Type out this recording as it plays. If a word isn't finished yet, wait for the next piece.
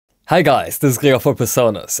Hi guys, this is Gregor for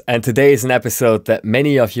PreSonus, and today is an episode that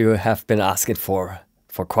many of you have been asking for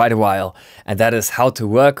quite a while, and that is how to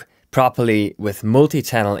work properly with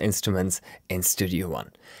multi-channel instruments in Studio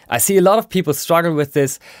One. I see a lot of people struggle with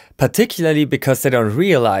this, particularly because they don't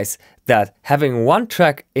realize that having one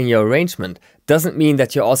track in your arrangement doesn't mean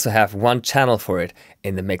that you also have one channel for it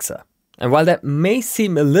in the mixer. And while that may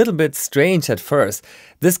seem a little bit strange at first,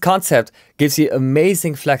 this concept gives you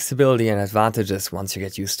amazing flexibility and advantages once you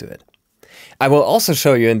get used to it. I will also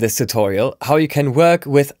show you in this tutorial how you can work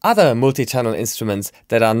with other multi-channel instruments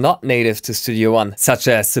that are not native to Studio One, such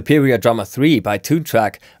as Superior Drummer 3 by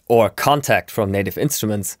ToonTrack or Kontakt from Native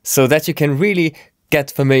Instruments, so that you can really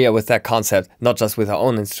get familiar with that concept, not just with our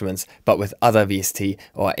own instruments, but with other VST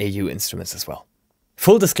or AU instruments as well.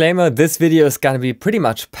 Full disclaimer, this video is going to be pretty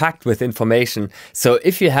much packed with information, so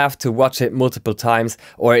if you have to watch it multiple times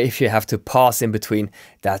or if you have to pause in between,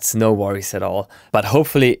 that's no worries at all. But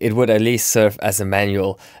hopefully it would at least serve as a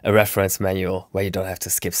manual, a reference manual, where you don't have to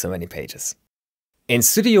skip so many pages. In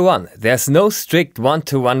Studio One, there's no strict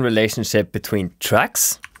one-to-one relationship between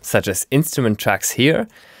tracks, such as instrument tracks here,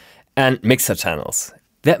 and mixer channels.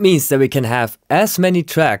 That means that we can have as many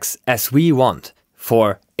tracks as we want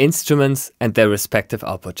for instruments and their respective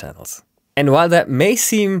output channels. And while that may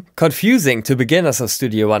seem confusing to beginners of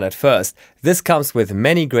Studio One at first, this comes with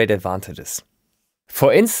many great advantages.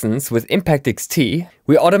 For instance, with Impact XT,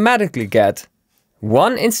 we automatically get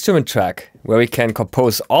one instrument track where we can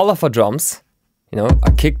compose all of our drums,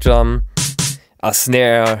 a kick drum, a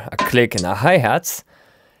snare, a click, and a hi-hats,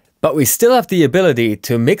 but we still have the ability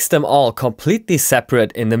to mix them all completely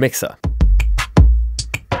separate in the mixer.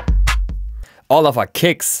 All of our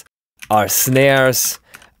kicks, our snares,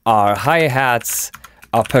 our hi-hats,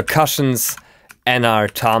 our percussions, and our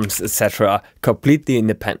toms, etc. completely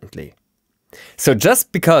independently. So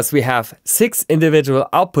just because we have 6 individual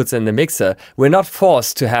outputs in the mixer, we're not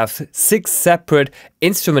forced to have 6 separate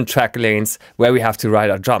instrument track lanes where we have to write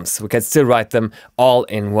our drums. We can still write them all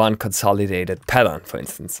in one consolidated pattern, for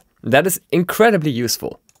instance. That is incredibly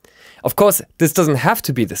useful. Of course, this doesn't have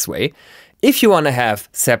to be this way. If you want to have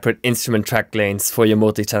separate instrument track lanes for your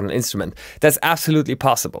multi-channel instrument, that's absolutely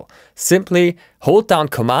possible. Simply hold down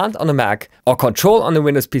Command on the Mac or Control on the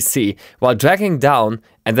Windows PC while dragging down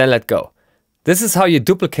and then let go. This is how you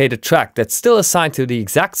duplicate a track that's still assigned to the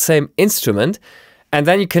exact same instrument, and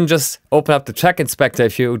then you can just open up the track inspector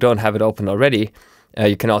if you don't have it open already.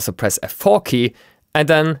 You can also press F4 key and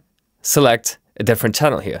then select a different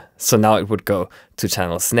channel here. So now it would go to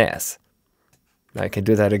channel snares. Now you can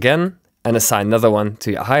do that again and assign another one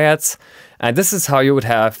to your hi-hats. And this is how you would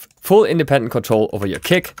have full independent control over your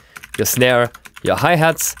kick, your snare, your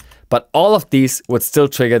hi-hats, but all of these would still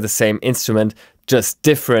trigger the same instrument, just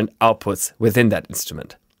different outputs within that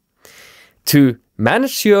instrument. To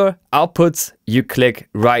manage your outputs, you click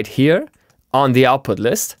right here on the output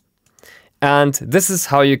list. And this is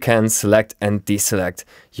how you can select and deselect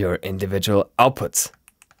your individual outputs.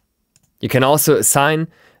 You can also assign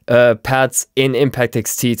pads in Impact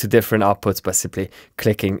XT to different outputs by simply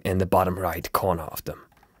clicking in the bottom right corner of them.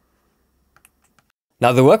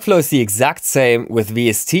 Now the workflow is the exact same with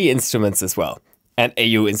VST instruments as well, and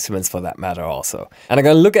AU instruments for that matter also. And I'm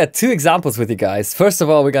going to look at 2 examples with you guys. First of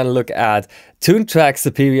all, we're going to look at ToonTrack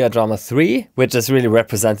Superior Drummer 3, which is really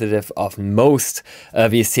representative of most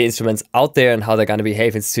VST instruments out there and how they're going to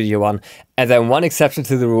behave in Studio One. And then one exception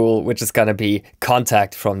to the rule, which is going to be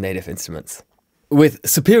Kontakt from Native Instruments. With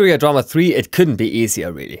Superior Drummer 3, it couldn't be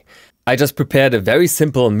easier really. I just prepared a very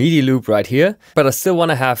simple MIDI loop right here, but I still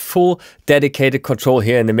want to have full dedicated control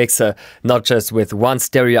here in the mixer, not just with one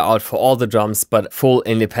stereo out for all the drums, but full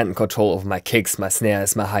independent control over my kicks, my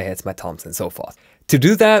snares, my hi-hats, my toms, and so forth. To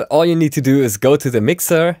do that, all you need to do is go to the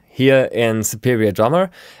mixer here in Superior Drummer,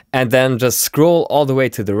 and then just scroll all the way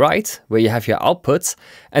to the right, where you have your outputs,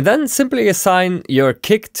 and then simply assign your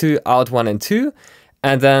kick to out 1 and 2,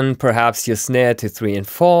 and then perhaps your snare to 3 and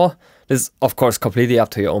 4. This is of course completely up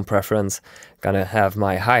to your own preference. Gonna have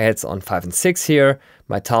my hi-hats on 5 and 6 here,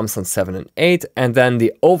 my toms on 7 and 8, and then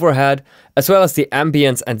the overhead, as well as the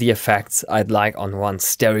ambience and the effects I'd like on one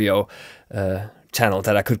stereo channel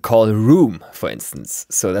that I could call room, for instance.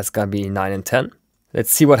 So that's gonna be 9 and 10.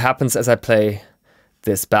 Let's see what happens as I play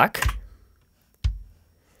this back.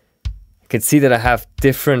 You can see that I have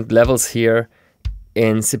different levels here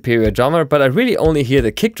in Superior Drummer, but I really only hear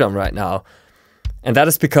the kick drum right now. And that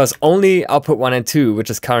is because only output 1 and 2, which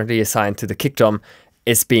is currently assigned to the kick drum,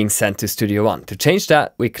 is being sent to Studio One. To change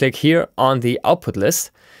that, we click here on the output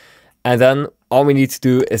list, And then all we need to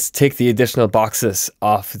do is tick the additional boxes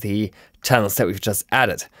of the channels that we've just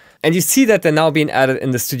added. And you see that they're now being added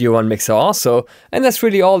in the Studio One mixer also, and that's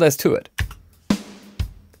really all there's to it.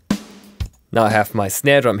 Now I have my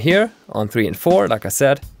snare drum here on 3 and 4, like I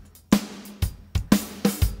said.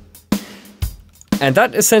 And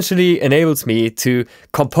that essentially enables me to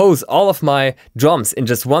compose all of my drums in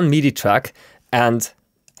just one MIDI track and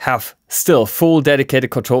have still full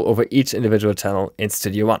dedicated control over each individual channel in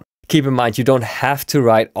Studio One. Keep in mind, you don't have to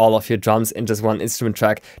write all of your drums in just one instrument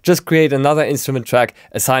track. Just create another instrument track,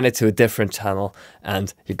 assign it to a different channel,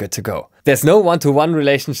 and you're good to go. There's no one-to-one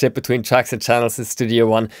relationship between tracks and channels in Studio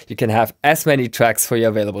One. You can have as many tracks for your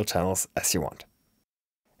available channels as you want.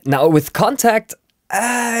 Now with Kontakt,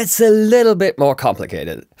 it's a little bit more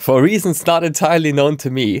complicated. For reasons not entirely known to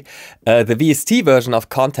me, the VST version of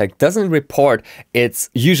Kontakt doesn't report its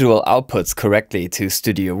usual outputs correctly to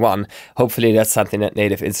Studio One. Hopefully that's something that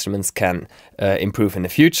Native Instruments can improve in the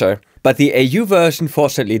future. But the AU version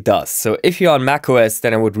fortunately does. So if you're on macOS,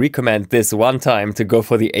 then I would recommend this one time to go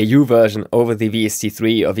for the AU version over the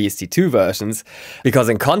VST3 or VST2 versions, because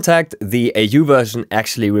in Kontakt, the AU version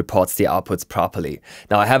actually reports the outputs properly.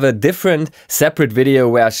 Now I have a different separate video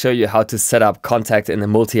where I show you how to set up Kontakt in the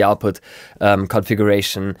multi-output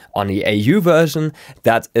configuration on the AU version.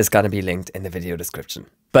 That is going to be linked in the video description.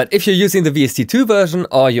 But if you're using the VST2 version,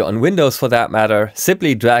 or you're on Windows for that matter,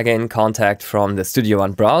 simply drag in Kontakt from the Studio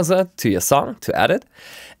One browser to your song to add it.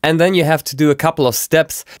 And then you have to do a couple of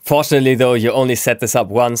steps. Fortunately though, you only set this up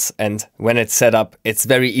once, and when it's set up, it's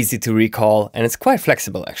very easy to recall, and it's quite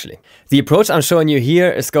flexible actually. The approach I'm showing you here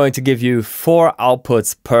is going to give you 4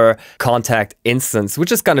 outputs per Kontakt instance,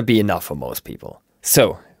 which is going to be enough for most people.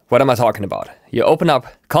 So, what am I talking about? You open up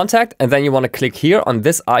Kontakt, and then you want to click here on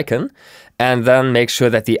this icon, and then make sure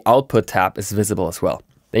that the output tab is visible as well.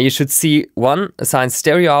 Then you should see one assigned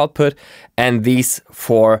stereo output and these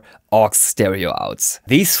 4 aux stereo outs.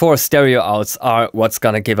 These 4 stereo outs are what's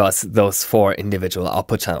going to give us those 4 individual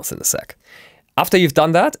output channels in a sec. After you've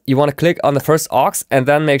done that, you want to click on the first aux and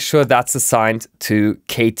then make sure that's assigned to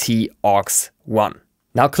KT aux 1.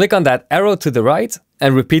 Now click on that arrow to the right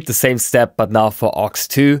and repeat the same step, but now for aux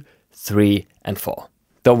 2, 3 and 4.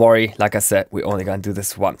 Don't worry, like I said, we're only going to do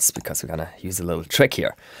this once because we're going to use a little trick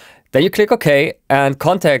here. Then you click OK, and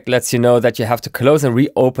Kontakt lets you know that you have to close and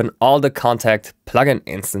reopen all the Kontakt plugin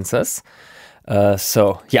instances.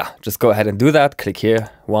 So yeah, just go ahead and do that. Click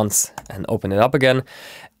here once and open it up again.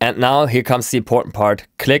 And now here comes the important part.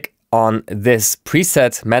 Click on this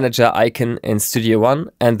preset manager icon in Studio One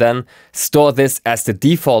and then store this as the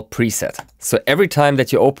default preset. So every time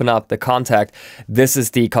that you open up the Kontakt, this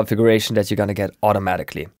is the configuration that you're going to get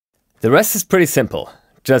automatically. The rest is pretty simple.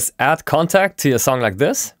 Just add Kontakt to your song like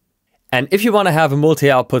this. And if you want to have a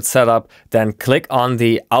multi-output setup, then click on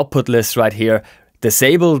the output list right here,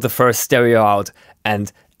 disable the first stereo out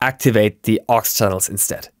and activate the aux channels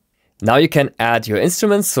instead. Now you can add your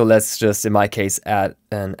instruments, so let's just, in my case, add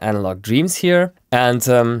an Analog Dreams here. And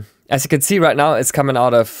as you can see right now, it's coming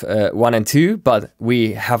out of 1 and 2, but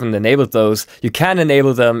we haven't enabled those. You can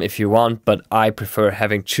enable them if you want, but I prefer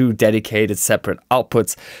having 2 dedicated separate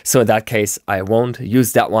outputs. So in that case, I won't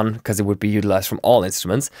use that one because it would be utilized from all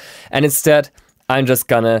instruments. And instead, I'm just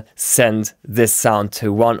gonna send this sound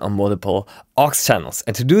to 1 or multiple aux channels.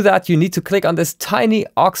 And to do that, you need to click on this tiny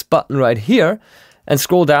aux button right here and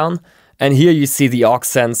scroll down, and here you see the aux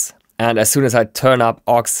sense. And as soon as I turn up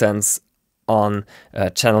aux sense on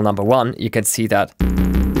channel number 1, you can see that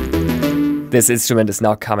this instrument is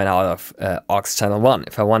now coming out of aux channel 1.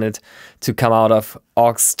 If I wanted to come out of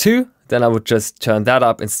aux 2, then I would just turn that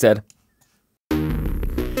up instead.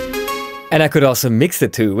 And I could also mix the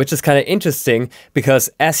 2, which is kind of interesting because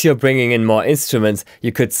as you're bringing in more instruments,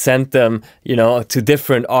 you could send them, you know, to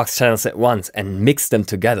different aux channels at once and mix them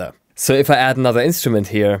together. So if I add another instrument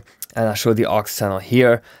here and I show the aux channel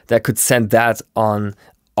here, that could send that on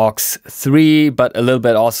aux 3, but a little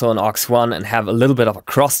bit also on aux 1 and have a little bit of a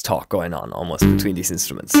crosstalk going on almost between these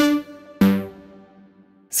instruments.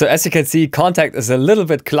 So as you can see, Kontakt is a little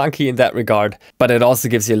bit clunky in that regard, but it also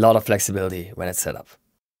gives you a lot of flexibility when it's set up.